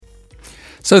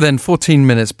So then, 14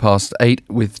 minutes past 8,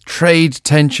 with trade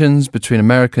tensions between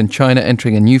America and China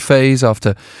entering a new phase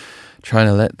after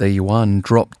China let the yuan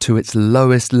drop to its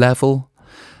lowest level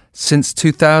since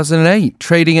 2008,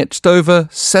 trading at just over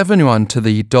 7 yuan to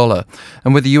the dollar.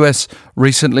 And with the US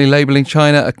recently labelling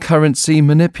China a currency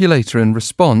manipulator in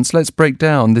response, let's break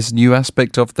down this new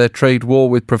aspect of their trade war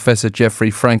with Professor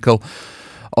Jeffrey Frankel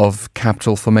of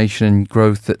Capital Formation and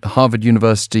Growth at Harvard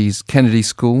University's Kennedy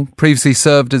School. Previously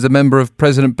served as a member of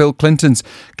President Bill Clinton's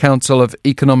Council of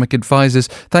Economic Advisors.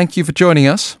 Thank you for joining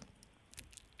us.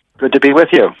 Good to be with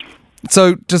you.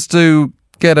 So just to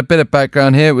get a bit of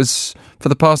background here, it was for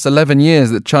the past 11 years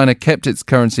that China kept its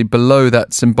currency below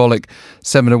that symbolic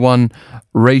 7-to-1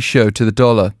 ratio to the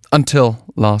dollar until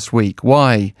last week.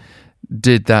 Why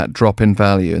did that drop in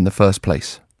value in the first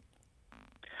place?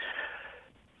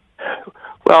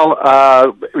 Well,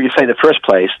 you say the first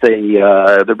place,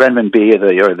 the renminbi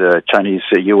or the Chinese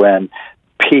yuan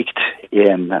peaked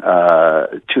in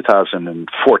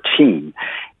 2014,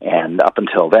 and up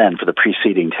until then, for the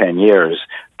preceding 10 years,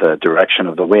 the direction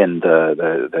of the wind,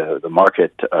 the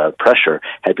market pressure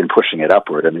had been pushing it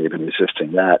upward, and they've been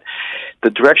resisting that.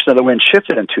 The direction of the wind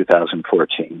shifted in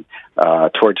 2014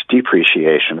 towards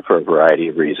depreciation for a variety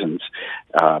of reasons,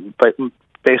 but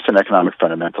based on economic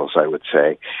fundamentals, I would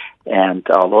say. And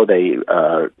although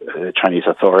the Chinese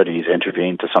authorities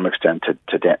intervened to some extent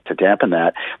to dampen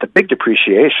that, the big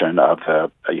depreciation of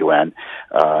the yuan,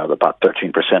 about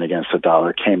 13% against the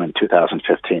dollar, came in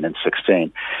 2015 and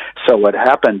 16. So what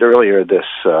happened earlier this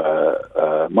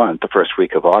month, the first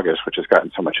week of August, which has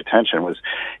gotten so much attention,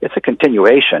 it's a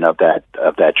continuation of that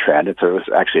trend. It was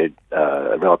actually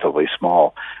a relatively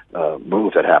small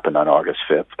move that happened on August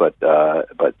 5th, but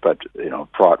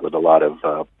fraught with a lot of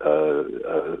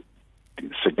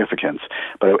significance.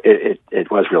 But it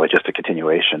was really just a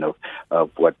continuation of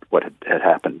what had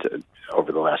happened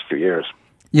over the last few years.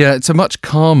 Yeah, it's a much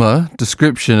calmer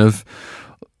description of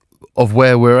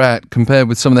where we're at compared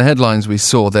with some of the headlines we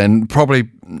saw then, probably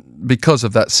because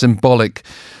of that symbolic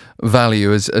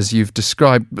value as you've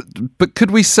described. But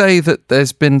could we say that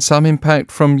there's been some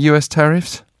impact from US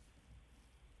tariffs?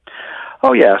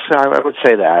 Oh, yes, I would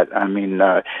say that. I mean,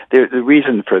 the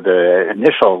reason for the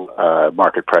initial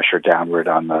market pressure downward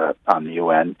on the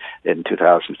yuan in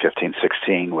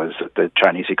 2015-16 was that the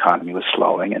Chinese economy was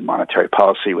slowing and monetary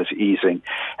policy was easing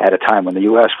at a time when the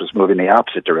U.S. was moving the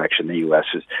opposite direction. The U.S.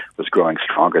 was growing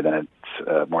stronger than its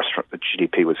the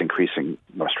GDP was increasing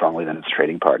more strongly than its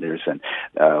trading partners, and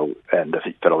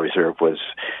the Federal Reserve was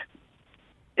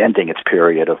ending its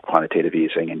period of quantitative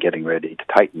easing and getting ready to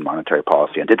tighten monetary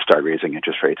policy, and did start raising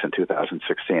interest rates in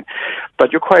 2016.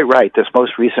 But you're quite right. This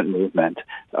most recent movement,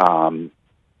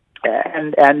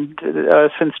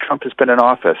 since Trump has been in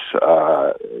office,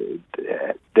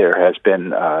 there has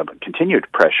been continued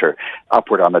pressure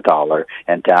upward on the dollar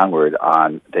and downward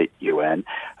on the yuan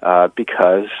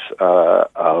because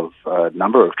of a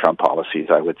number of Trump policies,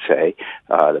 I would say.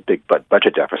 The big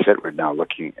budget deficit, we're now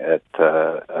looking at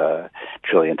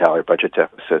trillion-dollar budget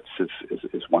deficits,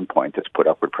 is one point that's put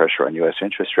upward pressure on U.S.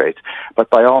 interest rates. But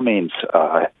by all means,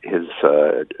 his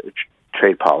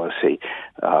trade policy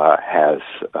has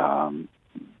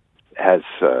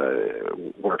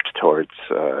worked towards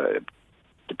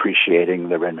depreciating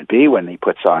the renminbi when he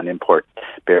puts on import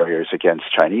barriers against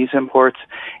Chinese imports,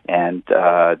 and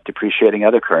depreciating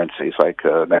other currencies like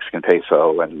Mexican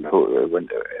peso, and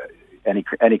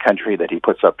any country that he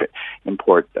puts up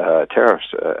import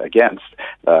tariffs against.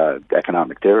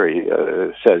 Economic theory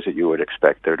says that you would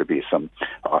expect there to be some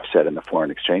offset in the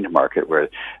foreign exchange market where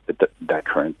that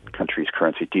current country's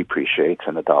currency depreciates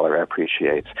and the dollar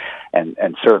appreciates,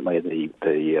 and certainly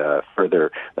the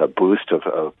further boost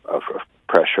of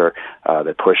pressure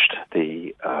that pushed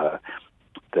the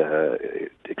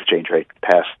exchange rate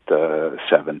past the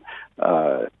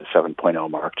 7.0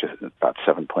 mark to about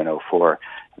 7.04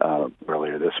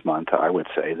 earlier this month. I would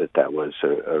say that was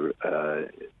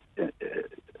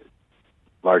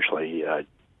largely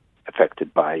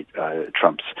affected by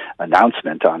Trump's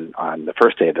announcement on the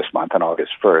first day of this month, on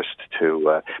August 1st,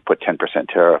 to put 10%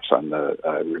 tariffs on the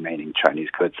remaining Chinese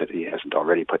goods that he hasn't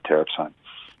already put tariffs on.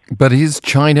 But is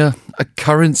China a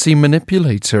currency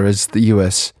manipulator, as the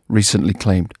US recently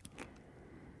claimed?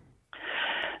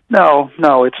 No,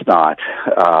 it's not.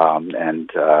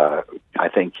 And I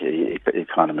think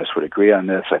economists would agree on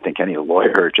this. I think any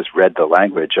lawyer who just read the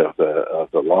language of the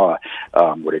law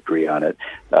would agree on it.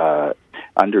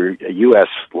 Under U.S.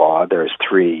 law, there's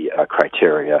three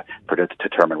criteria to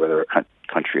determine whether a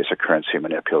country is a currency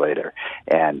manipulator,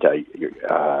 and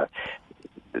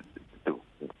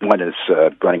one is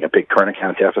running a big current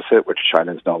account deficit, which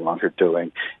China is no longer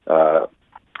doing.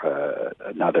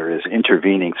 another is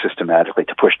intervening systematically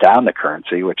to push down the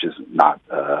currency, which is not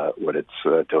what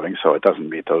it's doing. So it doesn't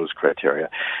meet those criteria.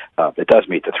 It does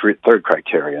meet the third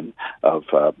criterion of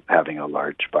having a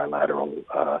large bilateral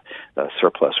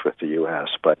surplus with the U.S.,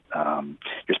 but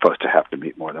you're supposed to have to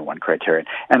meet more than one criterion.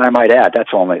 And I might add,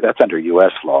 that's under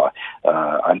U.S. law.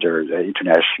 Under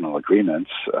international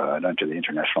agreements and under the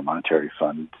International Monetary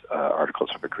Fund Articles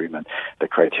of Agreement, the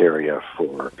criteria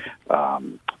for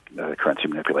currency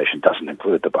manipulation doesn't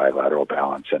include the bilateral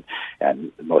balance,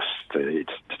 and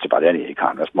just about any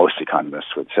economist, most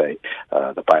economists would say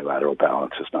the bilateral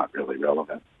balance is not really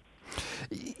relevant.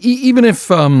 Even if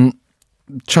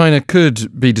China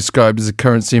could be described as a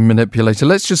currency manipulator,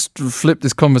 let's just flip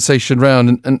this conversation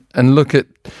around and look at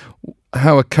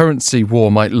how a currency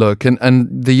war might look and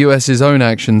the US's own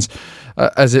actions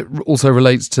as it also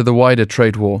relates to the wider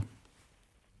trade war.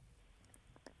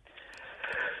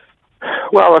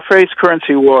 Well, the phrase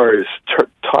currency war is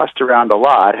tossed around a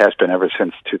lot, has been ever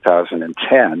since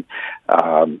 2010,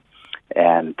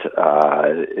 and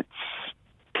it's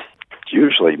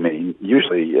usually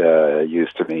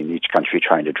used to mean each country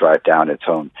trying to drive down its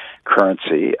own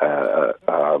currency.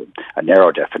 A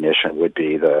narrow definition would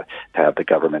be to have the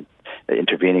government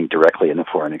intervening directly in the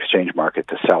foreign exchange market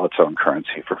to sell its own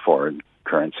currency for foreign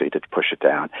currency to push it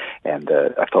down, and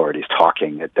the authorities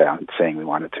talking it down, saying we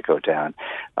want it to go down.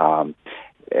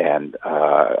 And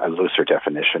a looser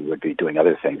definition would be doing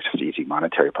other things, just easy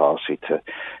monetary policy to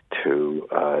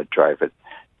drive it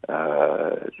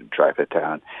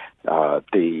down.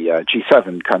 The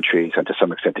G7 countries and to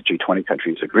some extent the G20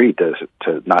 countries agreed to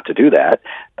not to do that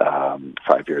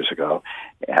 5 years ago.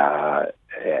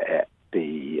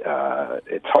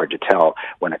 It's hard to tell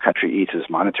when a country eases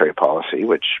monetary policy,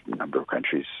 which a number of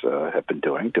countries have been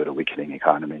doing due to weakening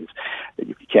economies.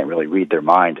 You can't really read their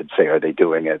mind and say, are they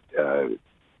doing it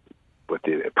with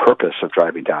the purpose of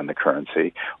driving down the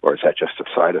currency, or is that just a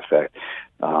side effect?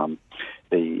 But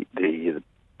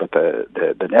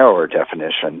the narrower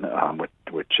definition,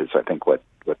 which is I think what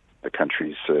the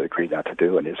countries agreed not to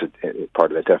do, and is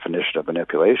part of the definition of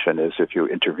manipulation, is if you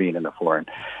intervene in the foreign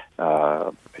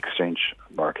exchange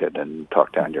market and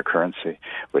talk down your currency,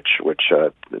 which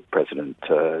President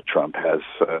Trump has.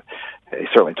 He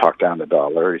certainly talked down the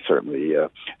dollar. He certainly,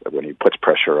 when he puts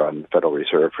pressure on the Federal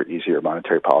Reserve for easier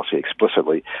monetary policy,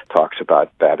 explicitly talks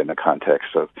about that in the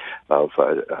context of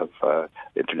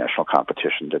international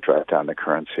competition to drive down the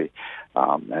currency.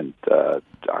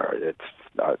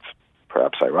 It's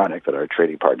perhaps ironic that our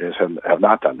trading partners have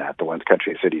not done that. The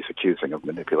countries that he's accusing of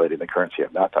manipulating the currency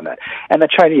have not done that. And the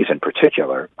Chinese in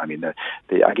particular, I mean,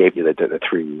 I gave you the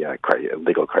three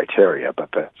legal criteria,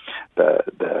 but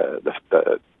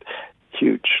the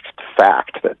huge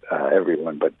fact that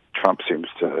everyone but Trump seems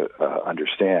to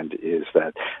understand is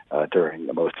that during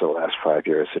most of the last 5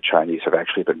 years, the Chinese have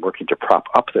actually been working to prop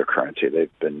up their currency.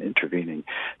 They've been intervening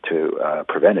to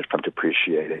prevent it from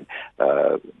depreciating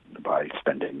by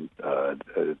spending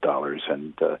dollars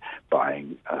and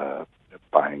buying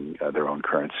their own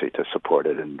currency to support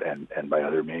it and by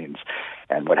other means.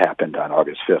 And what happened on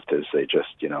August 5th is they just,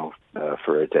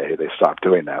 for a day, they stopped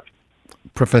doing that.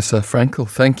 Professor Frankel,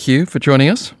 thank you for joining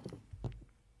us.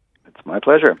 It's my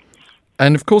pleasure.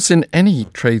 And of course, in any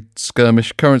trade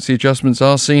skirmish, currency adjustments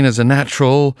are seen as a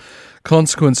natural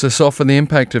consequence to soften the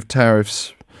impact of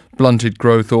tariffs, blunted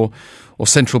growth, or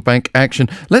central bank action.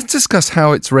 Let's discuss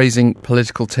how it's raising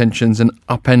political tensions and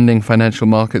upending financial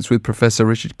markets with Professor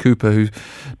Richard Cooper, who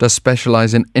does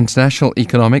specialize in international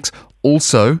economics,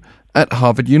 also at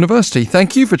Harvard University.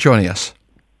 Thank you for joining us.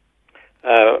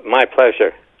 My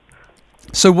pleasure.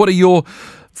 So what are your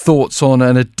thoughts on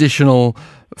an additional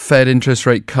Fed interest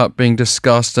rate cut being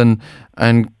discussed and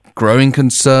growing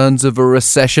concerns of a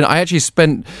recession? I actually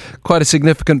spent quite a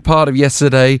significant part of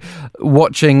yesterday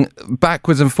watching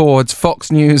backwards and forwards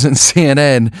Fox News and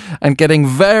CNN and getting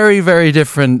very, very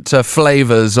different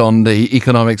flavors on the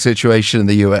economic situation in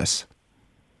the U.S.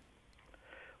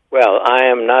 Well, I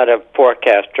am not a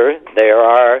forecaster. There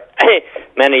are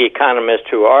many economists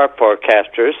who are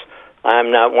forecasters.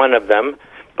 I'm not one of them,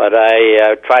 but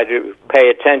I try to pay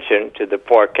attention to the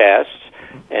forecasts,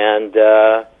 and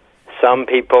some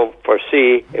people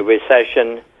foresee a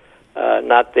recession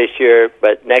not this year,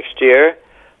 but next year,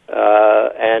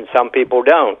 and some people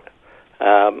don't.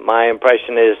 My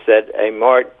impression is that a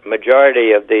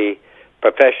majority of the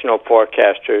professional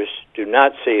forecasters do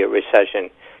not see a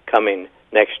recession coming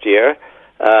next year,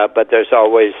 but there's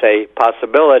always a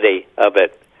possibility of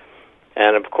it.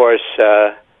 And of course,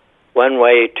 one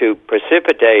way to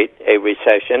precipitate a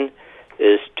recession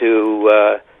is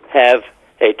to have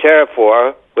a tariff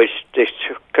war which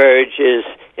discourages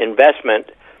investment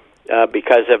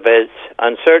because of its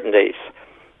uncertainties.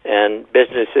 And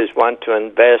businesses want to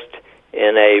invest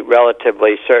in a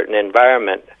relatively certain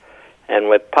environment. And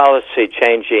with policy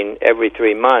changing every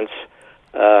 3 months,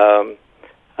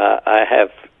 I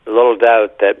have little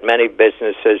doubt that many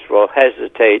businesses will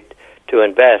hesitate to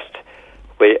invest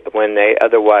when they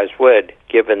otherwise would,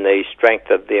 given the strength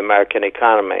of the American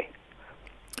economy.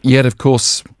 Yet, of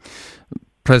course,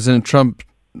 President Trump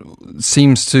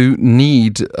seems to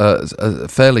need a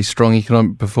fairly strong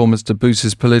economic performance to boost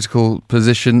his political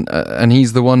position, and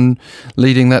he's the one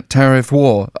leading that tariff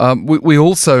war. We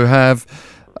also have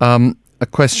a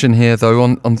question here, though,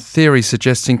 on theory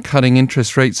suggesting cutting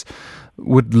interest rates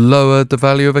would lower the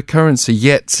value of a currency.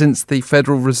 Yet, since the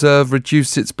Federal Reserve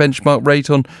reduced its benchmark rate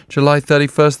on July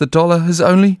 31st, the dollar has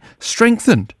only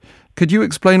strengthened. Could you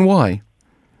explain why?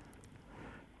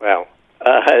 Well,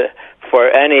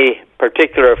 for any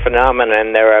particular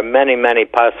phenomenon, there are many, many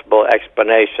possible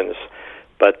explanations.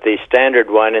 But the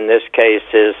standard one in this case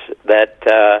is that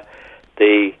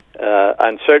the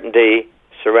uncertainty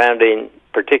surrounding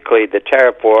particularly the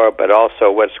tariff war, but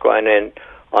also what's going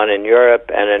on in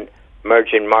Europe and in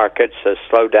emerging markets, a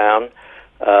slowdown.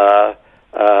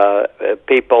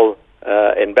 People,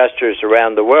 investors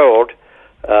around the world,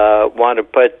 want to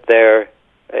put their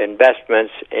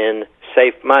investments in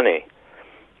safe money.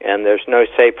 And there's no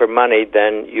safer money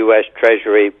than U.S.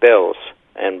 Treasury bills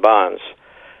and bonds.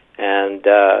 And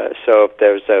so if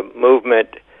there's a movement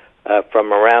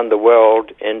from around the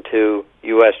world into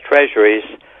U.S. Treasuries,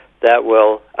 that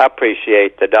will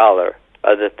appreciate the dollar,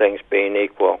 other things being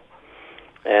equal.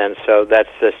 And so that's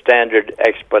the standard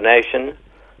explanation.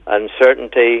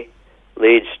 Uncertainty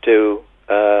leads to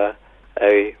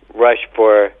a rush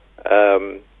for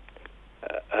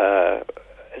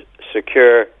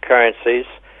secure currencies,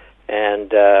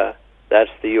 and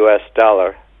that's the U.S.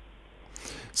 dollar.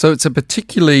 So it's a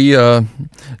particularly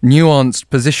nuanced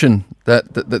position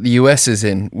that the US is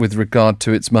in with regard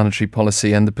to its monetary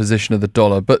policy and the position of the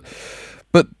dollar. But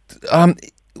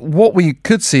what we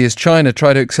could see is China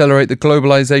try to accelerate the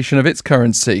globalization of its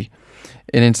currency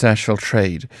in international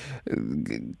trade.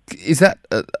 Is that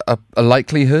a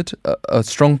likelihood, a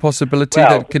strong possibility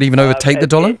that could even overtake the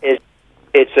dollar?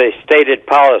 It's a stated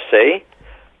policy,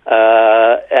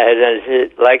 and is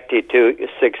it likely to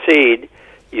succeed?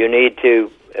 You need to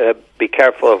be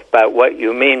careful about what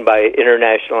you mean by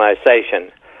internationalization.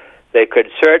 They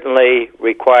could certainly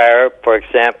require, for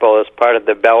example, as part of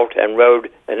the Belt and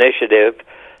Road Initiative,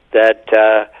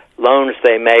 that loans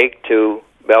they make to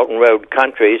Belt and Road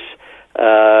countries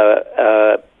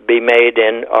be made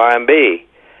in RMB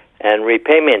and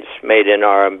repayments made in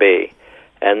RMB.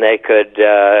 And they could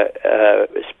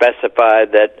specify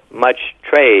that much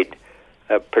trade,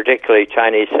 particularly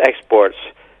Chinese exports,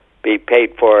 be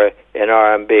paid for in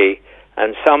RMB.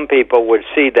 And some people would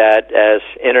see that as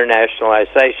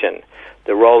internationalization.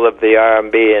 The role of the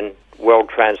RMB in world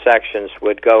transactions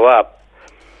would go up.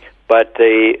 But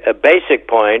the basic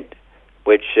point,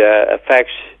 which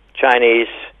affects Chinese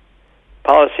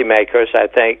policymakers, I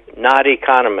think, not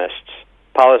economists,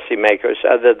 policymakers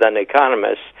other than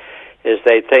economists, is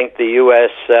they think the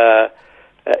U.S.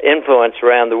 Influence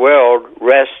around the world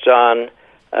rests on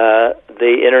the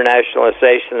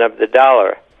internationalization of the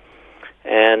dollar.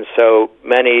 And so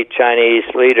many Chinese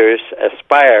leaders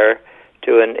aspire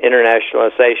to an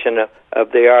internationalization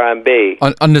of the RMB.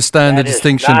 Understand that the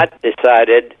distinction. Is not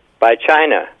decided by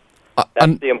China.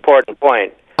 That's the important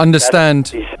point.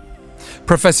 Understand.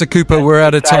 Professor Cooper, we're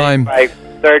out of time. By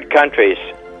third countries.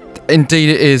 Indeed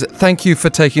it is. Thank you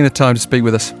for taking the time to speak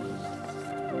with us.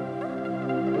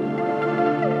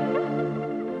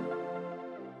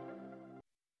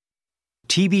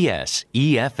 TBS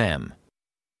EFM.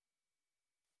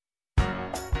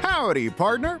 Howdy,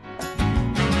 partner.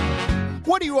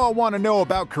 What do you all want to know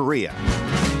about Korea?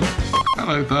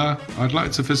 Hello there. I'd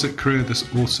like to visit Korea this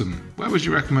autumn. Where would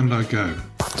you recommend I go?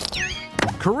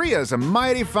 Korea is a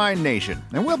mighty fine nation,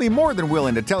 and we'll be more than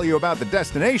willing to tell you about the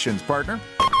destinations, partner.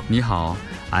 你好,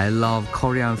 I love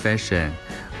Korean fashion.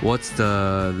 What's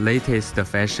the latest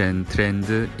fashion trend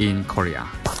in Korea?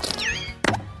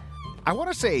 I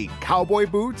want to say cowboy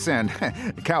boots and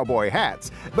cowboy hats,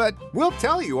 but we'll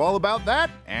tell you all about that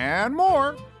and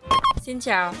more. Xin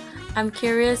chào. I'm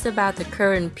curious about the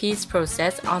current peace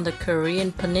process on the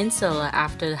Korean peninsula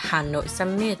after the Hanoi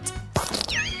summit.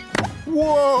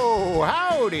 Whoa,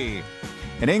 howdy!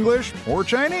 In English or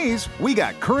Chinese, we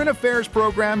got current affairs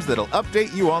programs that'll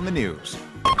update you on the news.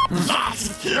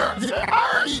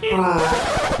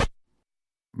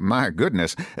 My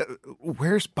goodness,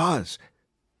 where's Buzz?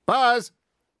 Buzz!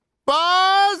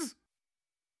 Buzz!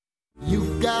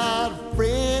 You've got a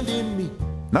friend in me.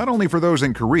 not only for those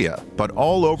in Korea, but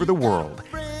all over the world.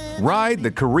 Ride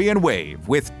the Korean wave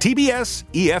with TBS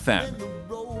EFM.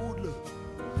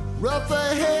 Rough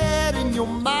ahead and you're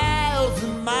miles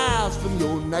and miles from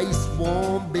your nice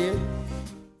warm bed.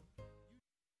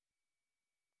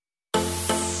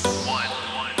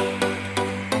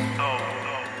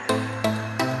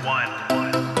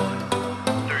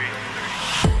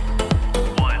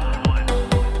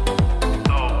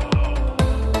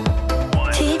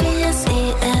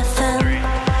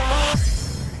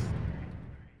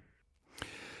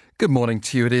 Good morning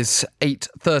to you. It is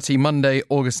 8:30 Monday,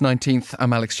 August 19th.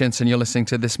 I'm Alex Jensen. You're listening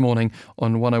to This Morning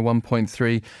on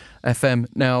 101.3 FM.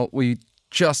 Now, we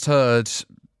just heard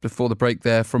before the break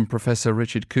there from Professor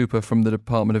Richard Cooper from the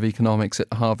Department of Economics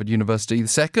at Harvard University, the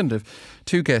second of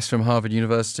two guests from Harvard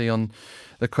University on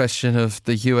the question of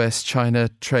the US-China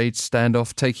trade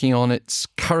standoff taking on its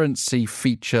currency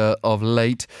feature of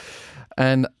late.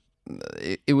 And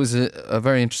it was a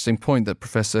very interesting point that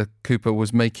Professor Cooper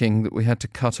was making that we had to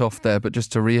cut off there. But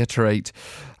just to reiterate,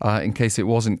 in case it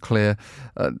wasn't clear,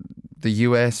 the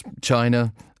US,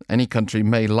 China, any country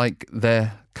may like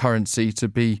their currency to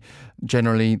be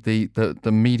generally the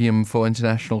medium for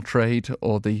international trade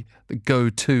or the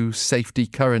go-to safety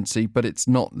currency, but it's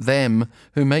not them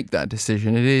who make that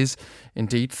decision. It is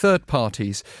indeed third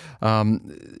parties.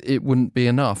 It wouldn't be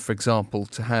enough, for example,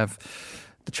 to have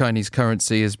the Chinese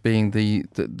currency as being the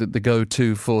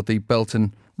go-to for the Belt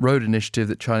and Road Initiative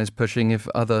that China's pushing if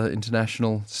other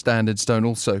international standards don't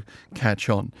also catch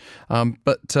on.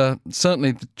 But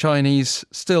certainly the Chinese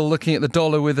still looking at the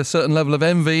dollar with a certain level of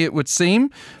envy, it would seem.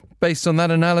 Based on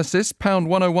that analysis, pound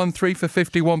 1013 for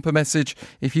 51 per message.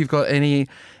 If you've got any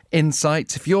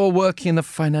insights, if you're working in the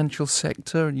financial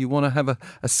sector and you want to have a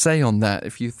say on that,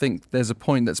 if you think there's a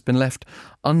point that's been left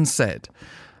unsaid,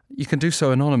 you can do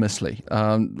so anonymously.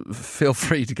 Feel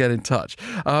free to get in touch.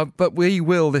 But we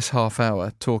will this half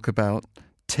hour talk about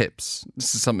tips.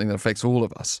 This is something that affects all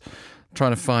of us.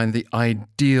 Trying to find the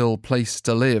ideal place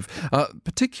to live,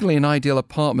 particularly an ideal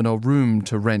apartment or room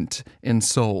to rent in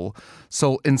Seoul.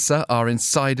 Seoul Insa, our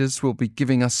insiders, will be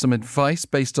giving us some advice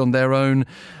based on their own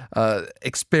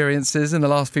experiences in the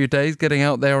last few days, getting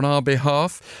out there on our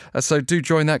behalf. So do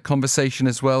join that conversation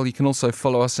as well. You can also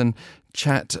follow us and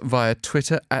chat via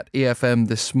Twitter at EFM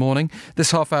This Morning.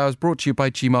 This half hour is brought to you by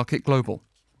G-Market Global.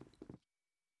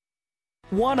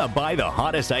 Want to buy the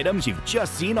hottest items you've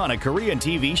just seen on a Korean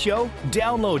TV show?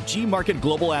 Download G-Market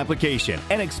Global application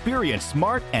and experience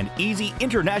smart and easy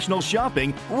international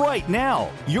shopping right now.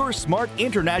 Your smart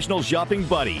international shopping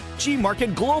buddy,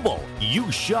 G-Market Global.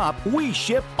 You shop, we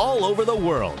ship all over the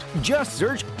world. Just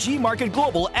search G-Market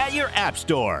Global at your app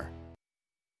store.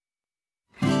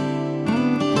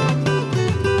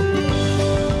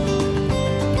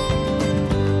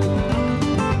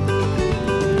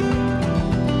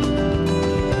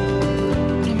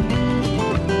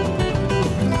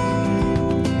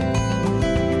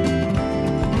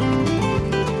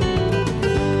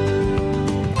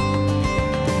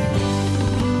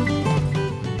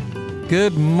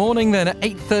 Good morning then, at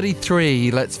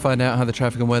 8:33. Let's find out how the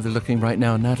traffic and weather are looking right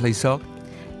now. Natalie Sok.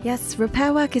 Yes,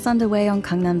 repair work is underway on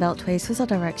Gangnam Beltway Susa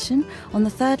direction on the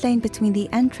third lane between the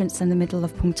entrance and the middle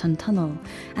of Pongcheon Tunnel.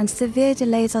 And severe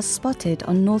delays are spotted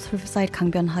on North Riverside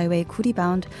Gangbyeon Highway Guri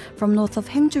bound from north of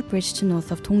Haengju Bridge to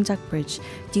north of Dongjak Bridge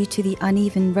due to the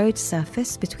uneven road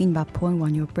surface between Mapo and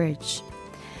Wonyo Bridge.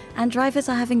 And drivers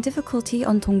are having difficulty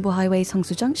on Dongbu Highway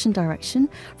Seongsu Junction direction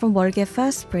from Wolgae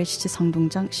First Bridge to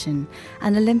Seongdong Junction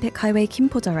and Olympic Highway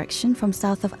Kimpo direction from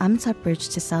south of Amsa Bridge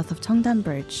to south of Cheongdan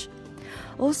Bridge.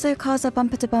 Also, cars are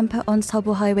bumper to bumper on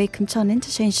Seobu Highway Kumcheon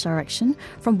Interchange direction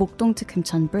from Mokdong to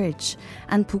Kumcheon Bridge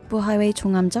and Bukbu Highway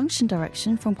Chongnam Junction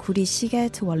direction from Guri Sige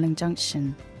to Wolleung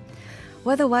Junction.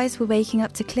 Weather-wise, we're waking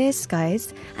up to clear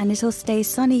skies and it'll stay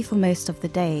sunny for most of the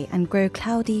day and grow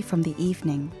cloudy from the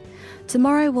evening.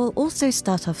 Tomorrow will also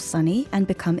start off sunny and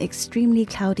become extremely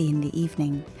cloudy in the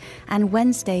evening. And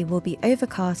Wednesday will be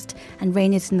overcast and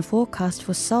rain is in the forecast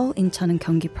for Seoul, Incheon and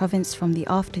Gyeonggi province from the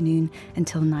afternoon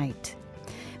until night.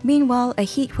 Meanwhile, a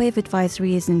heat wave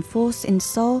advisory is in force in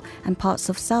Seoul and parts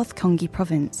of South Gyeonggi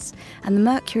province, and the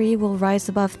mercury will rise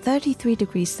above 33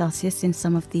 degrees Celsius in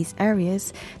some of these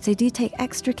areas, so do take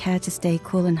extra care to stay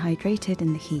cool and hydrated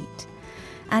in the heat.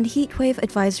 And heatwave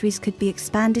advisories could be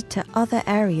expanded to other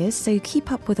areas, so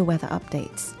keep up with the weather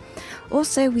updates.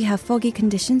 Also, we have foggy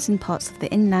conditions in parts of the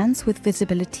inlands with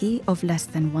visibility of less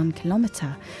than 1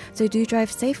 kilometer, so do drive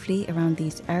safely around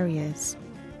these areas.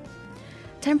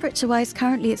 Temperature-wise,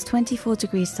 currently it's 24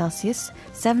 degrees Celsius,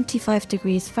 75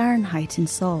 degrees Fahrenheit in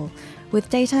Seoul, with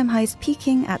daytime highs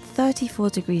peaking at 34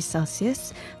 degrees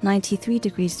Celsius, 93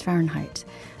 degrees Fahrenheit.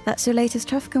 That's your latest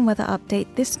traffic and weather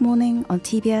update this morning on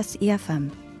TBS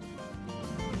EFM.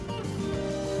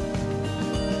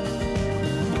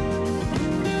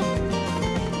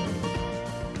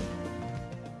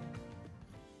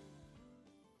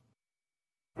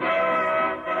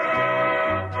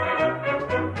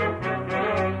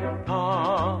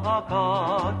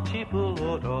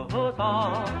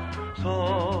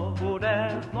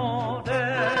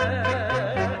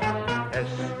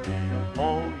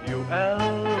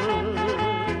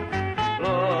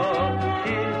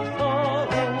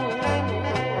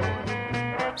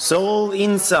 Seoul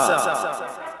Insa.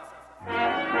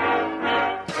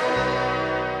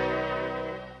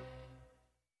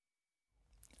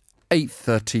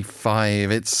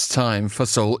 8:35. It's time for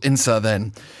Seoul Insa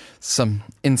then. Some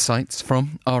insights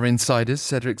from our insiders,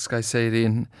 Cedric Skycedi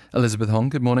and Elizabeth Hong.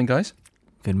 Good morning, guys.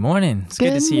 Good morning. It's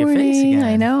good to see your face again.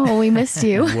 I know, we missed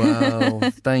you. Well,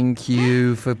 thank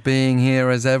you for being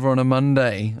here as ever on a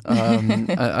Monday.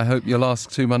 I hope your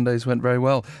last 2 Mondays went very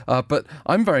well. But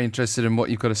I'm very interested in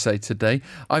what you've got to say today.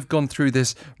 I've gone through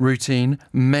this routine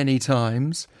many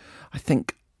times. I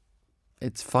think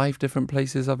it's 5 different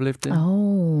places I've lived in.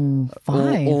 Oh,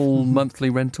 5. All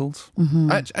monthly rentals. Mm-hmm.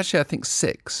 Actually, I think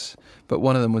 6. But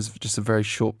one of them was just a very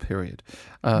short period.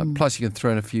 Plus, you can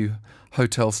throw in a few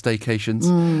hotel staycations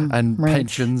and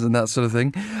pensions and that sort of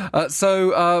thing.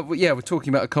 So we're talking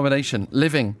about accommodation,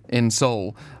 living in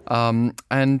Seoul.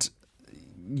 And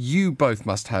you both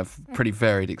must have pretty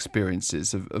varied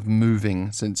experiences of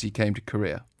moving since you came to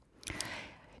Korea.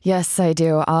 Yes, I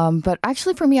do. But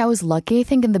actually for me, I was lucky, I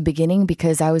think, in the beginning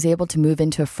because I was able to move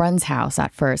into a friend's house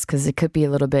at first because it could be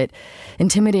a little bit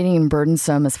intimidating and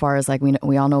burdensome as far as like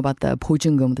we all know about the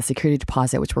보증금, the security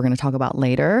deposit, which we're going to talk about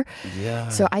later. Yeah.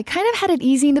 So I kind of had it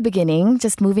easy in the beginning,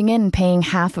 just moving in and paying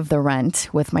half of the rent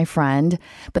with my friend.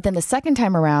 But then the second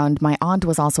time around, my aunt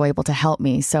was also able to help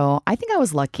me. So I think I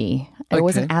was lucky. It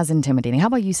wasn't as intimidating. How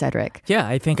about you, Cedric? Yeah,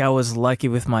 I think I was lucky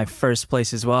with my first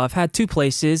place as well. I've had 2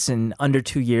 places in under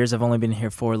 2 years. I've only been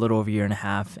here for a little over a year and a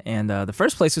half. And the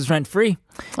first place was rent-free.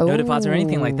 No deposit or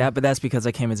anything like that. But that's because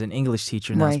I came as an English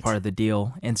teacher and that's part of the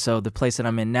deal. And so the place that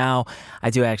I'm in now, I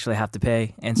do actually have to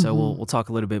pay. And so we'll talk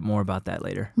a little bit more about that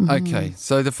later. Okay,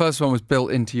 so the first one was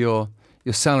built into your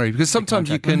salary because sometimes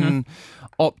you can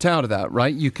opt out of that,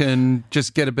 right? You can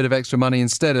just get a bit of extra money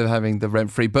instead of having the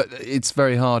rent-free, but it's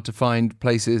very hard to find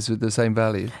places with the same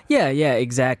value. Yeah,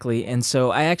 exactly. And so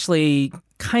I actually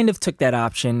kind of took that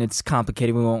option. It's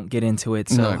complicated. We won't get into it.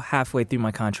 So halfway through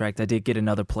my contract, I did get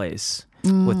another place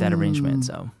with that arrangement.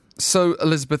 So,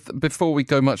 Elizabeth, before we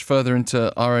go much further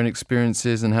into our own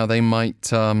experiences and how they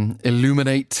might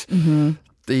illuminate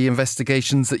the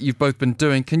investigations that you've both been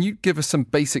doing, can you give us some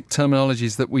basic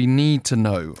terminologies that we need to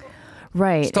know?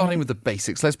 Right. Starting with the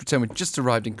basics. Let's pretend we just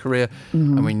arrived in Korea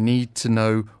and we need to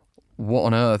know what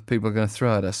on earth people are going to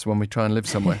throw at us when we try and live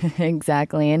somewhere.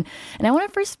 Exactly. And I want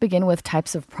to first begin with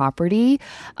types of property.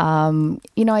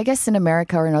 I guess in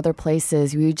America or in other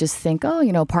places, we would just think,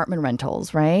 apartment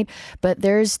rentals, right? But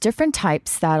there's different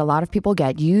types that a lot of people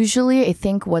get. Usually, I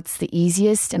think what's the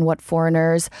easiest and what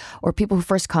foreigners or people who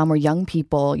first come or young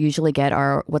people usually get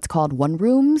are what's called one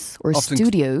rooms or often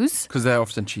studios. Because they're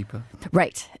often cheaper.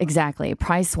 Right, exactly.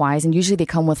 Price-wise. And usually they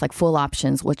come with like full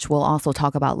options, which we'll also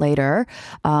talk about later.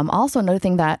 Also, another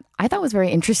thing that I thought was very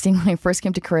interesting when I first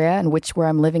came to Korea and where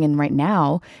I'm living in right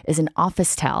now is an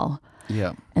officetel.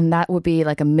 Yeah. And that would be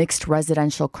like a mixed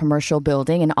residential commercial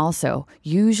building and also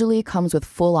usually comes with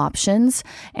full options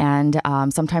and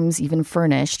sometimes even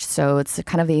furnished. So it's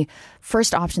kind of the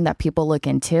first option that people look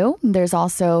into. There's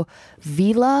also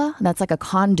villa. That's like a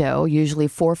condo, usually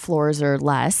 4 floors or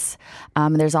less.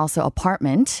 There's also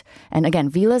apartment. And again,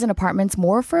 villas and apartments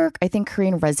more for, I think,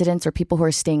 Korean residents or people who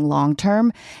are staying long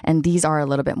term. And these are a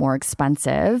little bit more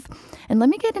expensive. And let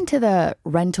me get into the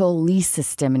rental lease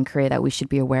system in Korea that we should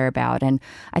be aware about. And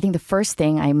I think the first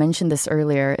thing, I mentioned this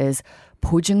earlier, is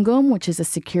보증금, which is a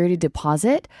security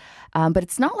deposit. But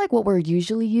it's not like what we're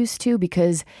usually used to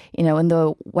because, in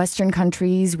the Western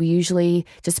countries, we usually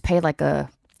just pay like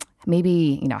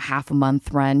maybe half a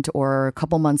month rent or a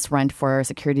couple months rent for a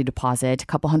security deposit, a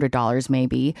couple $100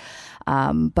 maybe.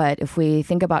 But if we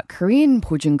think about Korean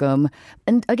보증금,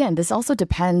 and again, this also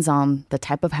depends on the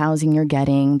type of housing you're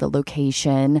getting, the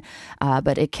location,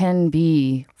 but it can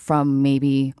be from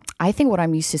maybe, I think what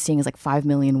I'm used to seeing is like 5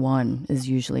 million won is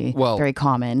usually very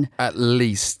common. At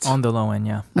least. On the low end,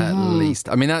 yeah. At least.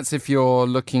 I mean, that's if you're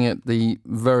looking at the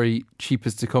very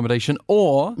cheapest accommodation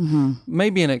or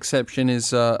maybe an exception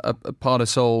is a a part of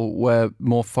Seoul where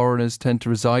more foreigners tend to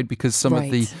reside because some of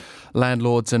the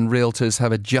landlords and realtors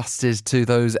have adjusted to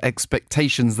those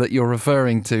expectations that you're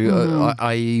referring to,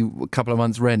 i.e. a couple of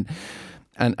months rent.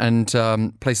 And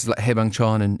places like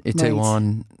Haebangchon and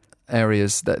Itaewon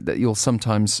areas that you'll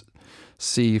sometimes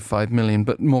see 5 million,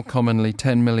 but more commonly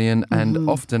 10 million and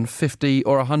often 50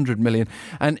 or 100 million.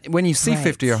 And when you see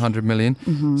 50 or 100 million,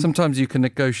 sometimes you can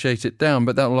negotiate it down,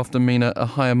 but that will often mean a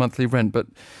higher monthly rent. But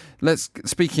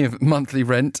speaking of monthly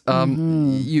rent,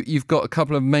 you've got a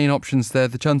couple of main options there,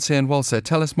 the Jeonse and Wolse.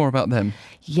 Tell us more about them.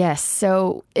 Yes.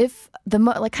 So if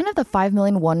the 5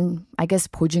 million won, I guess,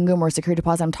 보증금 or security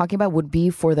deposit I'm talking about would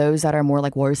be for those that are more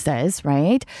like 월세s,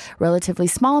 right? Relatively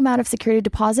small amount of security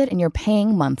deposit and you're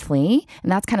paying monthly.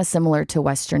 And that's kind of similar to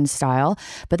Western style.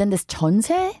 But then this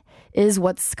Jeonse is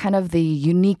what's kind of the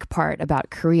unique part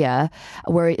about Korea,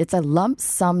 where it's a lump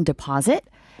sum deposit.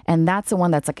 And that's the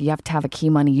one that's like you have to have a key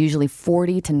money, usually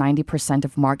 40 to 90%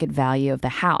 of market value of the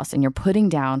house. And you're putting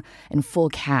down in full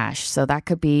cash. So that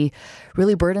could be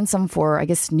really burdensome for, I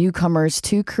guess, newcomers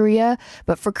to Korea.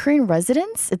 But for Korean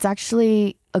residents, it's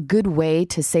actually a good way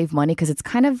to save money because it's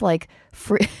kind of like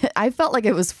free. I felt like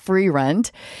it was free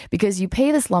rent because you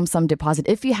pay this lump sum deposit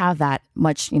if you have that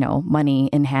much, money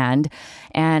in hand.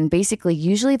 And basically,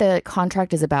 usually the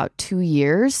contract is about 2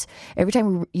 years. Every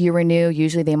time you renew,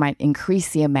 usually they might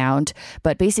increase the amount.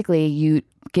 But basically, you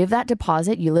give that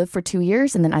deposit, you live for 2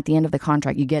 years, and then at the end of the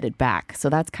contract, you get it back. So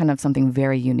that's kind of something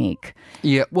very unique.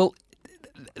 Yeah, well,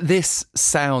 this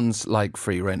sounds like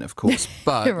free rent, of course,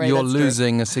 but Right, you're that's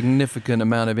losing true. a significant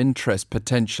amount of interest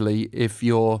potentially if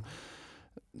you're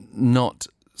not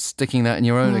sticking that in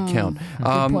your own account.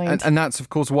 Good point. And that's, of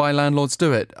course, why landlords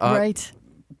do it. Right.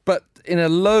 But in a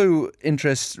low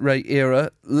interest rate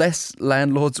era, less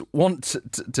landlords want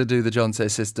to do the Jeonse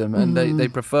system and they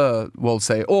prefer Wolse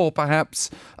or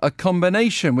perhaps a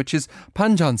combination, which is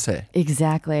반전세.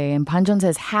 Exactly. And 반전세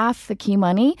is half the key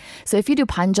money. So if you do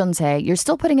반전세, you're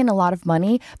still putting in a lot of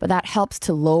money, but that helps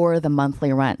to lower the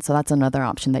monthly rent. So that's another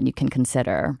option that you can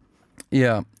consider.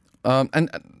 Yeah. And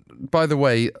by the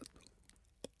way,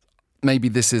 maybe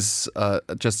this is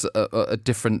just a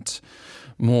different,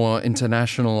 more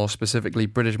international or specifically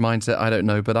British mindset, I don't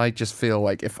know, but I just feel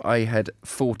like if I had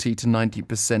 40 to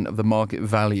 90% of the market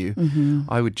value,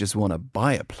 I would just want to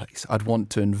buy a place. I'd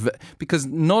want to invest, because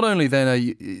not only then are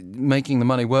you making the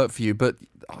money work for you, but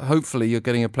hopefully you're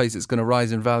getting a place that's going to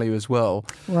rise in value as well.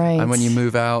 Right. And when you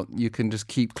move out, you can just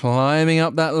keep climbing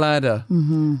up that ladder.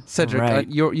 Cedric, Right.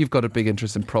 You've got a big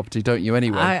interest in property, don't you,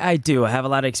 anyway? I do. I have a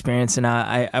lot of experience, and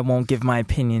I won't give my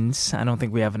opinions. I don't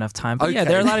think we have enough time. But yeah, Okay.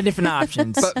 there are a lot of different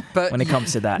options but when it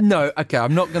comes to that. No, okay,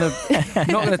 I'm not going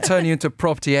to turn you into a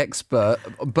property expert,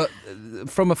 but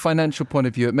from a financial point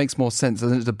of view, it makes more sense,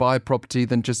 doesn't it, to buy property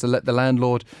than just to let the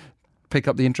landlord pick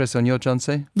up the interest on your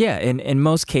Jeonse? Yeah, in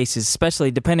most cases,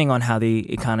 especially depending on how the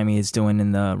economy is doing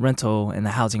in the rental and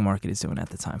the housing market is doing at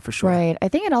the time, for sure. Right. I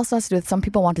think it also has to do with some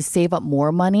people want to save up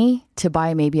more money to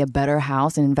buy maybe a better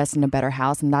house and invest in a better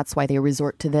house. And that's why they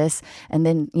resort to this. And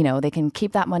then, they can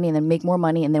keep that money and then make more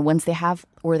money. And then once they have,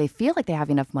 or they feel like they have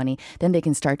enough money, then they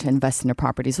can start to invest in a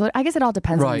property. So I guess it all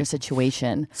depends on your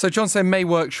situation. So Jeonse may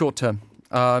work short term.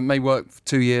 May work for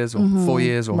 2 years or 4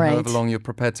 years or however long you're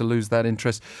prepared to lose that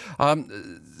interest.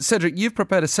 Cedric, you've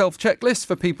prepared a self-checklist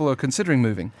for people who are considering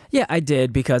moving. Yeah, I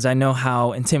did because I know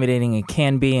how intimidating it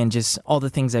can be and just all the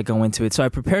things that go into it. So I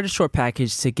prepared a short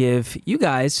package to give you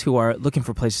guys who are looking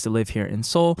for places to live here in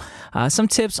Seoul some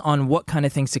tips on what kind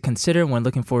of things to consider when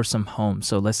looking for some homes.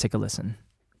 So let's take a listen.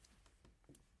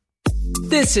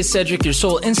 This is Cedric, your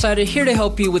Seoul Insider, here to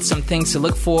help you with some things to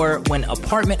look for when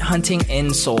apartment hunting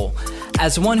in Seoul.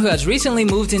 As one who has recently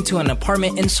moved into an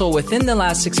apartment in Seoul within the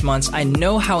last 6 months, I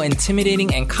know how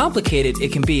intimidating and complicated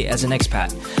it can be as an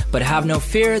expat. But have no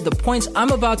fear, the points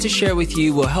I'm about to share with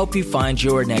you will help you find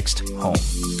your next home.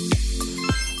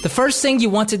 The first thing you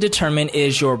want to determine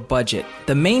is your budget.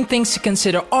 The main things to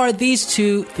consider are these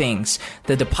two things.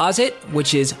 The deposit,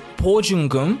 which is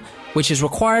보증금, which is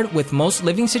required with most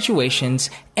living situations,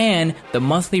 and the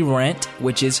monthly rent,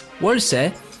 which is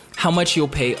월세, how much you'll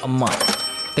pay a month.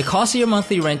 The cost of your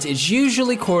monthly rent is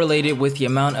usually correlated with the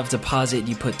amount of deposit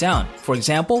you put down. For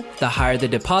example, the higher the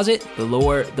deposit, the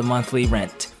lower the monthly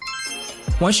rent.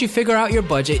 Once you figure out your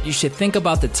budget, you should think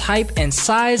about the type and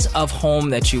size of home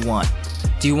that you want.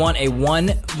 Do you want a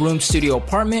one-room studio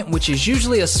apartment, which is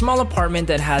usually a small apartment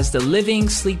that has the living,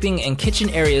 sleeping, and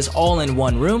kitchen areas all in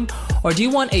one room? Or do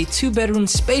you want a 2-bedroom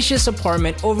spacious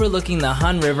apartment overlooking the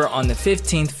Han River on the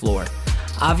 15th floor?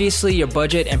 Obviously, your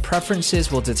budget and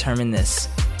preferences will determine this.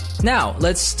 Now,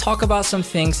 let's talk about some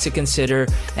things to consider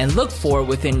and look for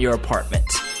within your apartment.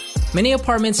 Many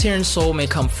apartments here in Seoul may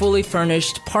come fully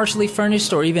furnished, partially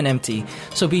furnished, or even empty,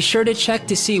 so be sure to check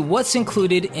to see what's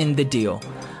included in the deal.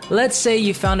 Let's say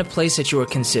you found a place that you were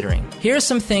considering. Here are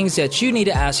some things that you need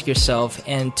to ask yourself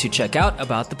and to check out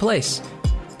about the place.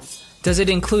 Does it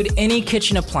include any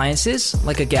kitchen appliances,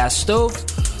 like a gas stove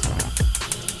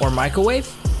or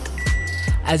microwave?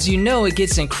 As you know, it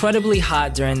gets incredibly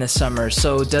hot during the summer,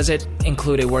 so does it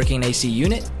include a working AC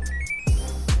unit?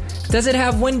 Does it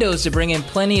have windows to bring in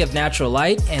plenty of natural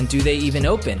light, and do they even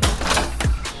open?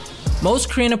 Most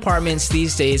Korean apartments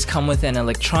these days come with an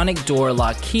electronic door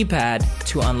lock keypad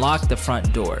to unlock the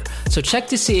front door, so check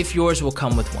to see if yours will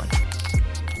come with one.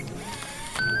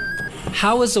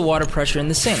 How is the water pressure in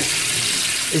the sink?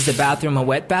 Is the bathroom a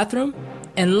wet bathroom?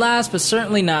 And last but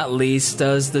certainly not least,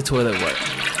 does the toilet work?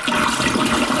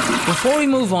 Before we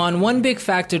move on, one big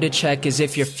factor to check is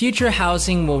if your future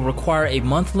housing will require a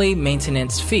monthly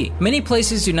maintenance fee. Many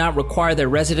places do not require their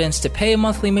residents to pay a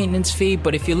monthly maintenance fee,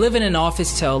 but if you live in an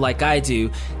office tower like I do,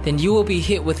 then you will be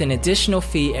hit with an additional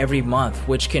fee every month,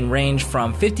 which can range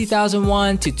from 50,000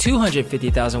 won to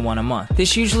 250,000 won a month.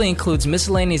 This usually includes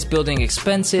miscellaneous building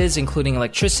expenses, including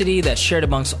electricity that's shared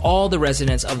amongst all the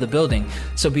residents of the building,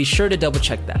 so be sure to double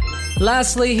check that.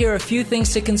 Lastly, here are a few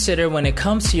things to consider when it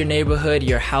comes to your neighborhood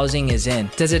your housing is in.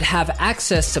 Does it have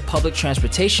access to public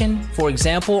transportation? For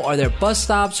example, are there bus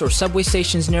stops or subway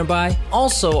stations nearby?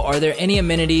 Also, are there any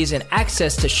amenities and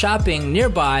access to shopping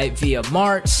nearby via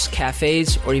marts,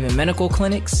 cafes, or even medical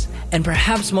clinics? And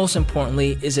perhaps most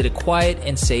importantly, is it a quiet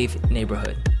and safe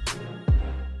neighborhood?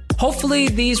 Hopefully,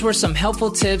 these were some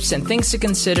helpful tips and things to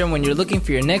consider when you're looking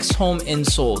for your next home in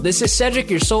Seoul. This is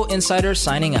Cedric, your Seoul Insider,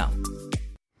 signing out.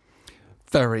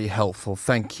 Very helpful.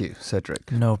 Thank you,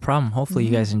 Cedric. No problem. Hopefully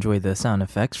you guys enjoy the sound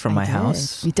effects from my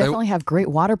house. You definitely have great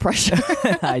water pressure.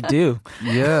 I do.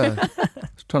 Yeah.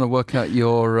 Trying to work out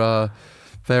your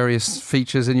various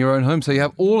features in your own home. So you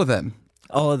have all of them.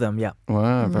 All of them, yeah.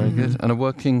 Wow, very good. And a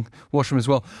working washroom as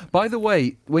well. By the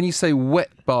way, when you say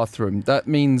wet bathroom, that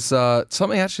means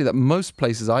something actually that most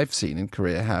places I've seen in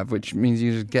Korea have, which means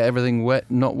you just get everything wet,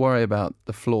 not worry about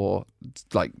the floor,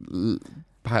 like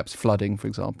perhaps flooding, for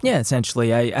example. Yeah,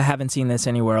 essentially. I haven't seen this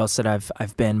anywhere else that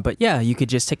I've been. But yeah, you could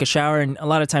just take a shower, and a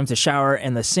lot of times the shower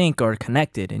and the sink are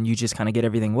connected, and you just kind of get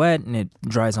everything wet, and it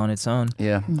dries on its own.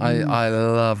 Yeah, I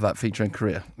love that feature in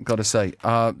Korea, got to say.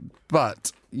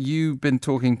 But you've been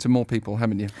talking to more people,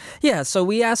 haven't you? Yeah, so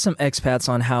we asked some expats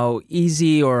on how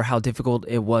easy or how difficult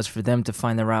it was for them to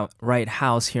find the right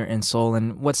house here in Seoul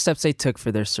and what steps they took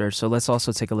for their search. So let's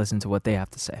also take a listen to what they have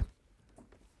to say.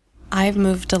 I've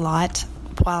moved a lot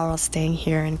while staying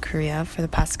here in Korea for the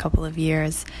past couple of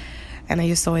years, and I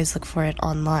used to always look for it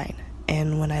online.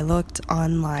 And when I looked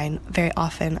online, very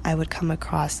often I would come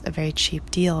across a very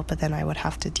cheap deal, but then I would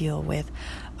have to deal with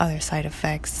other side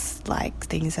effects like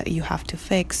things that you have to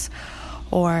fix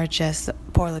or just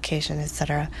poor location,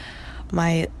 etc.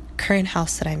 My current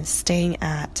house that I'm staying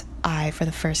at, I, for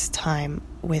the first time,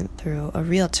 went through a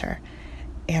realtor,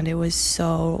 and it was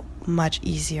so much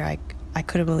easier. I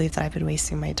couldn't believe that I've been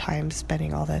wasting my time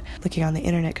looking on the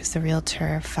internet, because the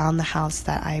realtor found the house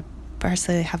that I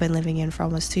personally have been living in for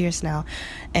almost 2 years now,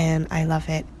 and I love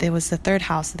it. It was the third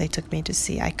house that they took me to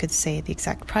see. I could say the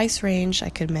exact price range, I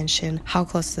could mention how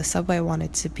close to the subway I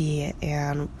wanted to be,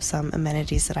 and some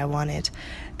amenities that I wanted,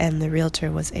 and the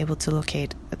realtor was able to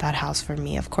locate that house for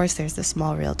me. Of course, there's the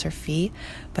small realtor fee,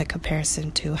 but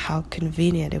comparison to how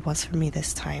convenient it was for me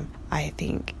this time, I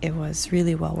think it was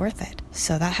really well worth it.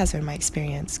 So that has been my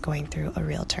experience going through a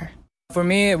realtor. For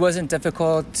me, it wasn't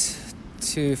difficult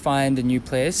to find a new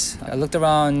place. I looked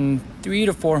around 3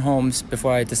 to 4 homes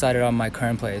before I decided on my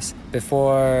current place.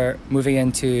 Before moving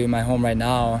into my home right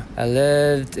now, I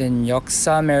lived in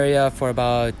Yeoksam area for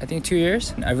about, I think, 2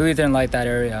 years. I really didn't like that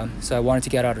area, so I wanted to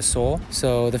get out of Seoul.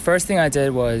 So the first thing I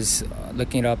did was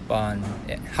looking it up on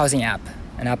Housing app,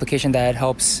 an application that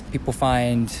helps people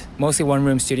find mostly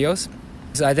one-room studios.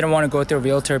 So I didn't want to go through a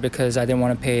realtor because I didn't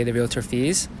want to pay the realtor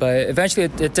fees. But eventually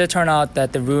it did turn out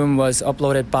that the room was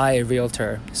uploaded by a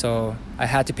realtor. So I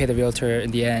had to pay the realtor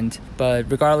in the end.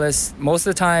 But regardless, most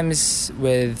of the times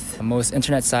with most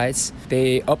internet sites,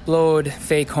 they upload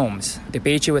fake homes. They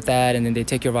bait you with that, and then they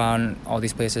take you around all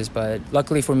these places. But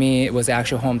luckily for me, it was the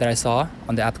actual home that I saw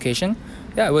on the application.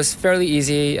 Yeah, it was fairly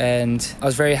easy, and I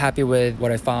was very happy with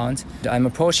what I found. I'm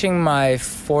approaching my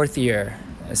 4th year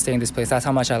staying in this place. That's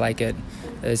how much I like it.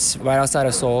 It's right outside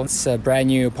of Seoul. It's a brand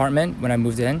new apartment when I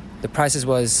moved in. The prices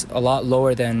was a lot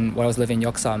lower than what I was living in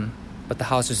Yeoksam, but the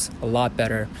house was a lot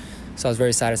better. So I was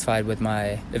very satisfied with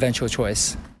my eventual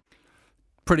choice.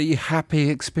 pretty happy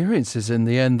experiences in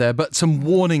the end there, but some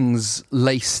warnings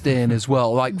laced in as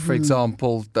well. Like, for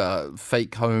example,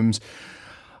 fake homes.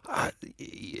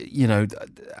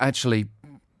 Actually,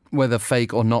 whether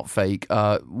fake or not fake,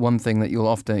 one thing that you'll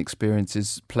often experience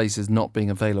is places not being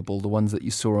available. The ones that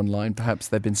you saw online, perhaps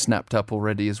they've been snapped up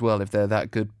already as well if they're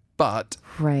that good. But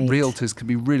realtors can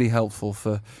be really helpful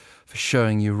for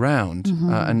showing you around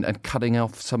and cutting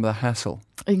off some of the hassle.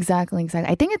 Exactly.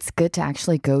 I think it's good to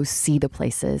actually go see the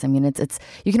places. I mean, it's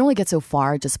you can only get so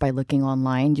far just by looking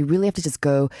online. You really have to just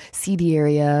go see the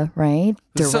area, right?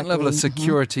 There's a certain level of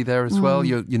security there as well.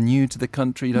 You're new to the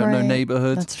country, you don't know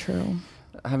neighborhoods. That's true.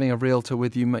 Having a realtor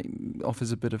with you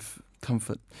offers a bit of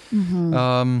comfort.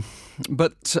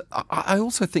 But I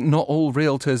also think not all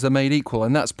realtors are made equal,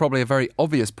 and that's probably a very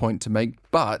obvious point to make.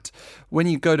 But when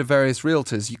you go to various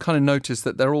realtors, you kind of notice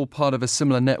that they're all part of a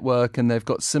similar network and they've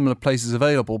got similar places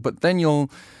available. But then you'll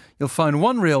find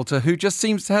one realtor who just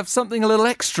seems to have something a little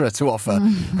extra to offer.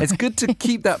 It's good to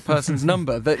keep that person's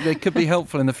number. They could be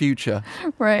helpful in the future.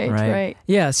 Right.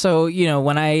 Yeah, so,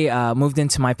 when I moved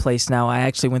into my place now, I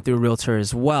actually went through a realtor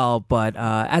as well. But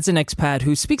as an expat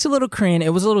who speaks a little Korean,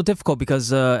 it was a little difficult because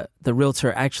the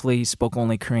realtor actually spoke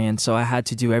only Korean. So I had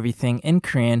to do everything in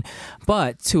Korean.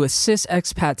 But to assist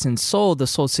expats in Seoul, the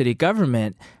Seoul city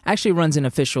government actually runs an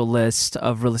official list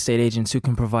of real estate agents who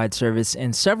can provide service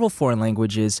in several foreign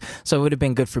languages. So it would have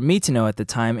been good for me to know at the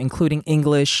time, including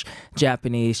English,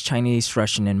 Japanese, Chinese,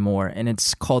 Russian, and more. And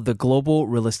it's called the Global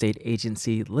Real Estate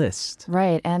Agency List.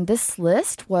 Right. And this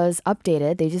list was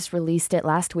updated. They just released it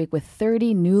last week with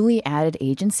 30 newly added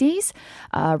agencies.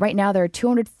 Right now, there are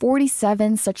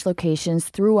 247 such locations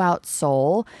throughout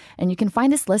Seoul. And you can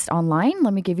find this list online.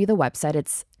 Let me give you the website.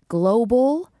 It's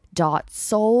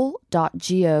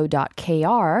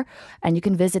global.seoul.go.kr, and you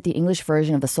can visit the English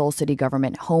version of the Seoul City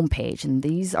Government homepage. And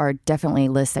these are definitely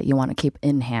lists that you want to keep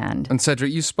in hand. And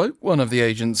Cedric, you spoke one of the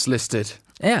agents listed.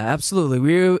 Yeah, absolutely.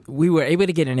 We were able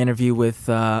to get an interview with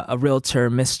a realtor,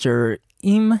 Mr.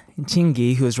 Im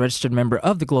Jin-gi, who is a registered member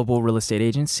of the Global Real Estate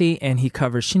Agency, and he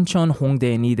covers Sincheon,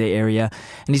 Hongdae, and Ide area.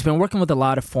 And he's been working with a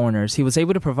lot of foreigners. He was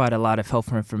able to provide a lot of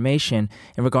helpful information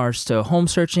in regards to home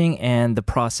searching and the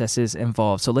processes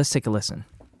involved. So let's take a listen.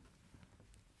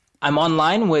 I'm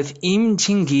online with Im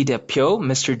Jin-gi 대표,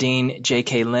 Mr. Dean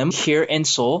J.K. Lim, here in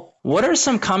Seoul. What are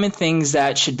some common things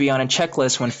that should be on a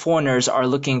checklist when foreigners are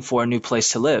looking for a new place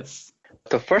to live?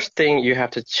 The first thing you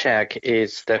have to check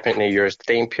is definitely your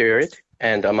staying period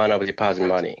and amount of deposit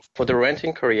money. For the rent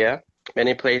in Korea,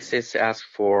 many places ask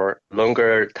for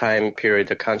longer time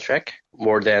period contract,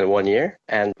 more than 1 year,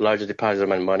 and larger deposit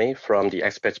money from the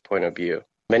expat's point of view.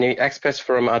 Many expats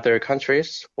from other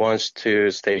countries want to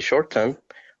stay short term.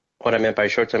 What I meant by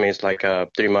short term is like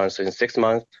 3 months and 6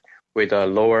 months with a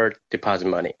lower deposit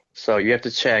money. So you have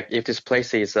to check if this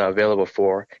place is available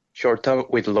for short term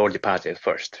with lower deposit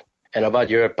first. And about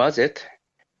your budget,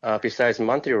 besides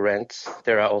monthly rents,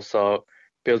 there are also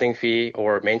building fee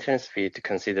or maintenance fee to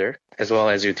consider, as well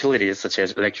as utilities such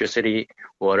as electricity,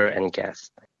 water, and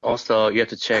gas. Also, you have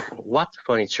to check what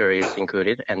furniture is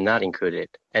included and not included.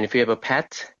 And if you have a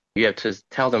pet, you have to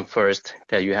tell them first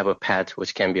that you have a pet,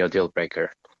 which can be a deal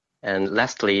breaker. And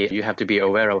lastly, you have to be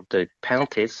aware of the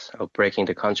penalties of breaking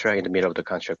the contract in the middle of the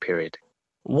contract period.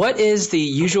 What is the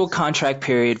usual contract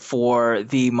period for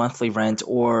the monthly rent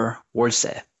or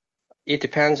월세? It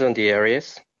depends on the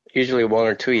areas, usually 1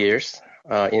 or 2 years.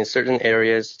 In certain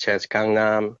areas, such as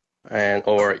Gangnam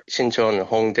or Sincheon,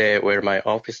 Hongdae, where my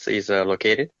office is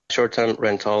located, short-term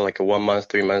rental, like 1 month,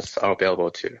 3 months, are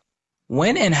available too.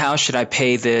 When and how should I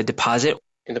pay the deposit?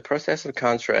 In the process of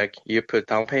contract, you put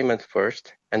down payment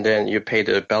first, and then you pay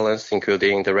the balance,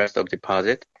 including the rest of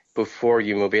deposit, before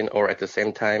you move in or at the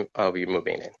same time of you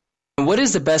moving in. What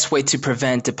is the best way to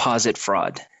prevent deposit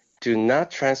fraud? Do not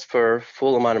transfer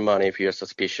full amount of money if you're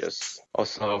suspicious.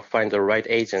 Also, find the right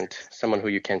agent, someone who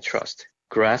you can trust.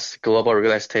 GRAS, Global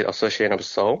Real Estate Association of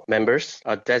Seoul, members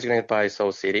are designated by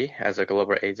Seoul City as a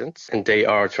global agents, and they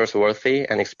are trustworthy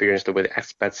and experienced with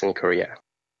expats in Korea.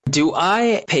 Do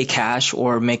I pay cash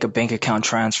or make a bank account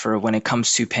transfer when it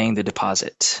comes to paying the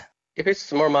deposit? If it's a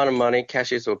small amount of money,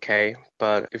 cash is okay.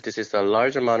 But if this is a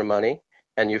large amount of money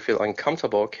and you feel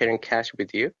uncomfortable carrying cash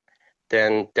with you,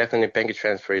 then definitely bank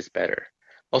transfer is better.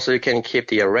 Also, you can keep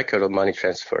the record of money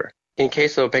transfer. In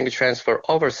case of bank transfer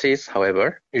overseas,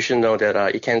 however, you should know that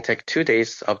it can take 2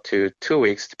 days up to 2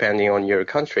 weeks depending on your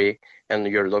country and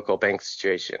your local bank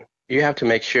situation. You have to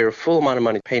make sure full amount of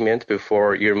money payment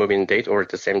before your moving date or at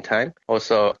the same time.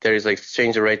 Also, there is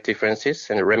exchange rate differences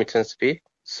and remittance fee.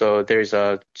 So there is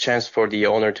a chance for the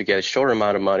owner to get a shorter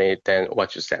amount of money than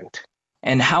what you sent.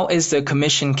 And how is the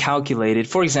commission calculated,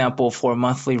 for example, for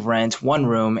monthly rent, one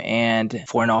room, and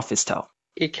for an office tower?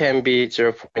 It can be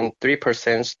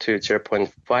 0.3% to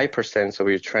 0.5% of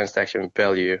your transaction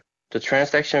value. The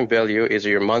transaction value is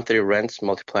your monthly rent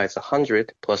multiplies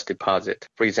 100 plus deposit.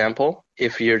 For example,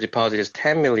 if your deposit is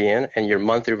 10 million and your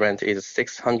monthly rent is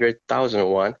 600,000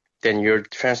 won, then your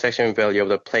transaction value of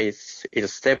the place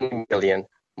is 7 million.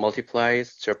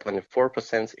 Multiplies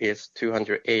 0.4% is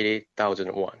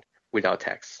 280,000 won without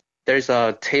tax. There's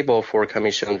a table for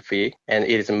commission fee, and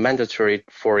it is mandatory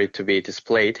for it to be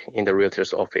displayed in the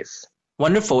realtor's office.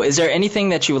 Wonderful. Is there anything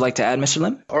that you would like to add, Mr.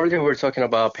 Lim? Earlier, we were talking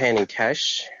about paying in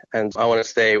cash. And I want to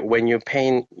say, when you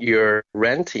pay your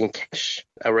rent in cash,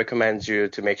 I recommend you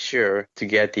to make sure to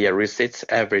get the receipts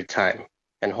every time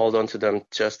and hold on to them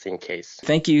just in case.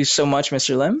 Thank you so much,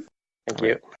 Mr. Lim. Thank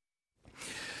you.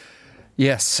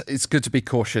 Yes, it's good to be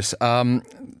cautious.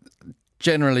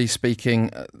 Generally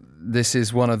speaking, this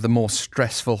is one of the more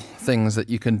stressful things that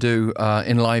you can do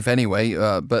in life anyway,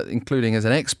 but including as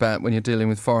an expat, when you're dealing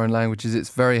with foreign languages, it's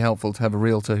very helpful to have a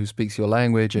realtor who speaks your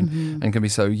language and can be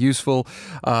so useful.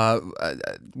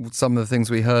 Some of the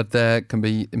things we heard there can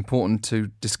be important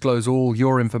to disclose all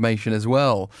your information as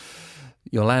well.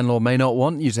 Your landlord may not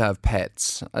want you to have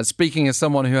pets. Speaking as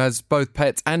someone who has both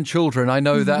pets and children, I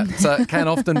know that can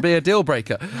often be a deal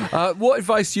breaker. What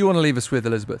advice do you want to leave us with,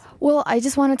 Elizabeth? Well, I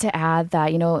just wanted to add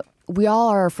that, we all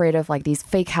are afraid of like these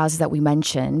fake houses that we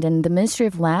mentioned, and the Ministry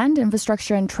of Land,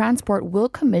 Infrastructure and Transport will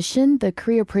commission the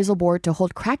Korea Appraisal Board to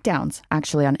hold crackdowns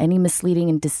actually on any misleading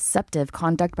and deceptive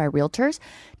conduct by realtors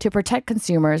to protect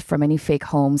consumers from any fake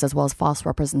homes as well as false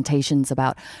representations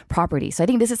about property. So I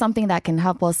think this is something that can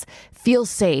help us feel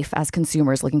safe as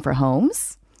consumers looking for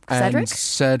homes. And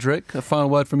Cedric, a final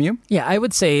word from you? Yeah, I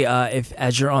would say if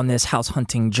as you're on this house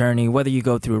hunting journey, whether you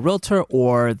go through a realtor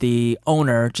or the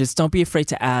owner, just don't be afraid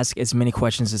to ask as many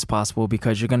questions as possible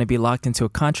because you're going to be locked into a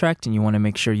contract and you want to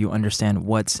make sure you understand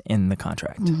what's in the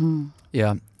contract. Mm-hmm.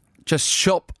 Yeah, just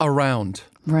shop around.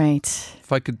 Right.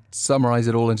 If I could summarize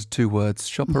it all into 2 words,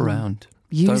 shop around.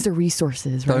 Use the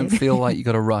resources, right? Don't feel like you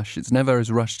got to rush. It's never as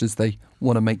rushed as they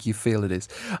want to make you feel it is.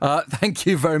 Thank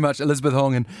you very much, Elizabeth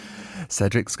Hong and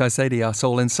Cedric Skysadie, our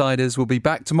Seoul Insiders. We'll be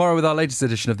back tomorrow with our latest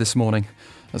edition of This Morning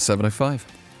at 7:05.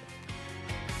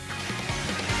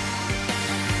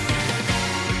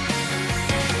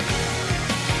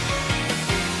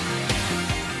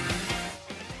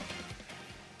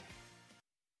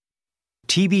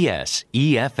 TBS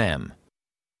EFM.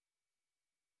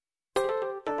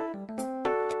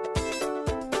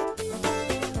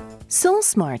 Seoul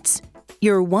Smarts,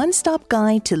 your one-stop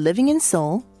guide to living in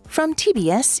Seoul from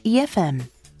TBS EFM.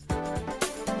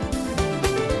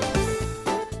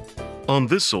 On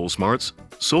this Seoul Smarts,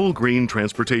 Seoul Green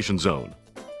Transportation Zone.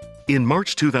 In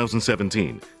March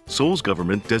 2017, Seoul's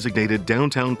government designated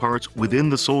downtown parts within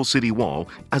the Seoul City Wall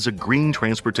as a green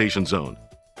transportation zone.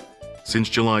 Since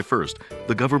July 1st,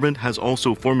 the government has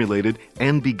also formulated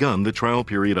and begun the trial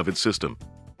period of its system.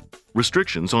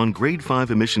 Restrictions on Grade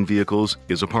 5 emission vehicles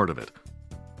is a part of it.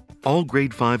 All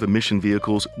Grade 5 emission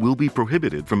vehicles will be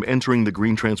prohibited from entering the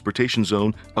green transportation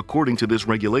zone according to this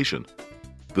regulation.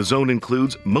 The zone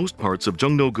includes most parts of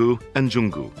Jeongno-gu and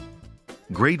Junggu.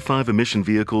 Grade 5 emission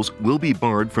vehicles will be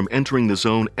barred from entering the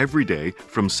zone every day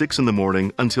from 6 in the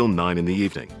morning until 9 in the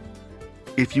evening.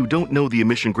 If you don't know the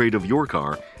emission grade of your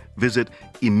car, visit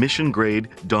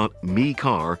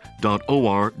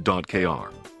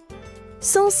emissiongrade.mecar.or.kr.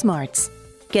 Seoul Smarts.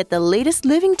 Get the latest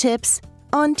living tips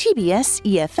on TBS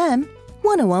EFM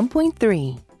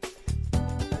 101.3.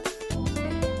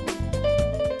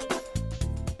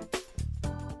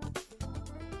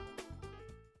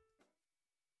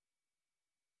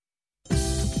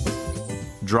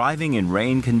 Driving in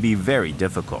rain can be very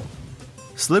difficult.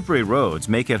 Slippery roads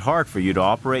make it hard for you to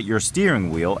operate your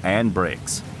steering wheel and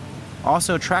brakes.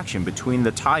 Also, traction between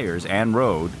the tires and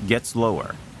road gets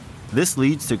lower. This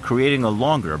leads to creating a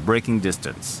longer braking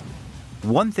distance.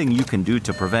 One thing you can do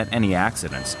to prevent any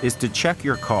accidents is to check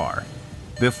your car.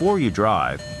 Before you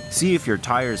drive, see if your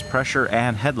tire's pressure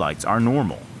and headlights are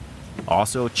normal.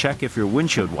 Also, check if your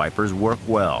windshield wipers work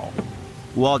well.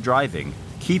 While driving,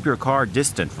 keep your car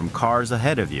distant from cars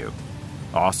ahead of you.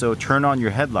 Also, turn on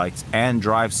your headlights and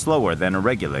drive slower than a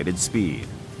regulated speed.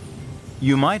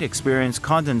 You might experience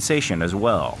condensation as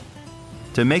well.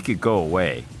 To make it go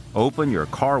away, open your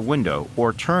car window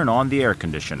or turn on the air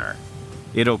conditioner.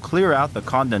 It'll clear out the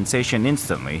condensation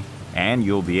instantly, and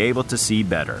you'll be able to see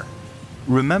better.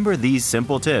 Remember these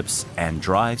simple tips and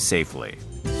drive safely.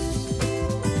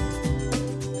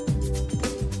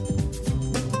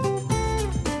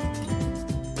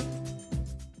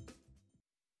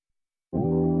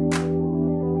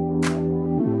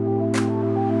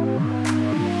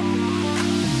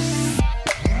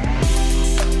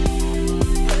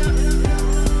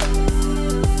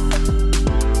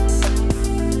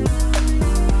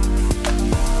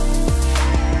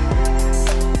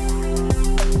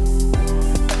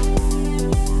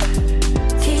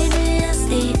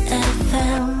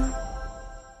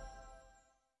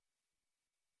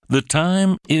 The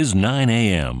time is 9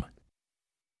 a.m.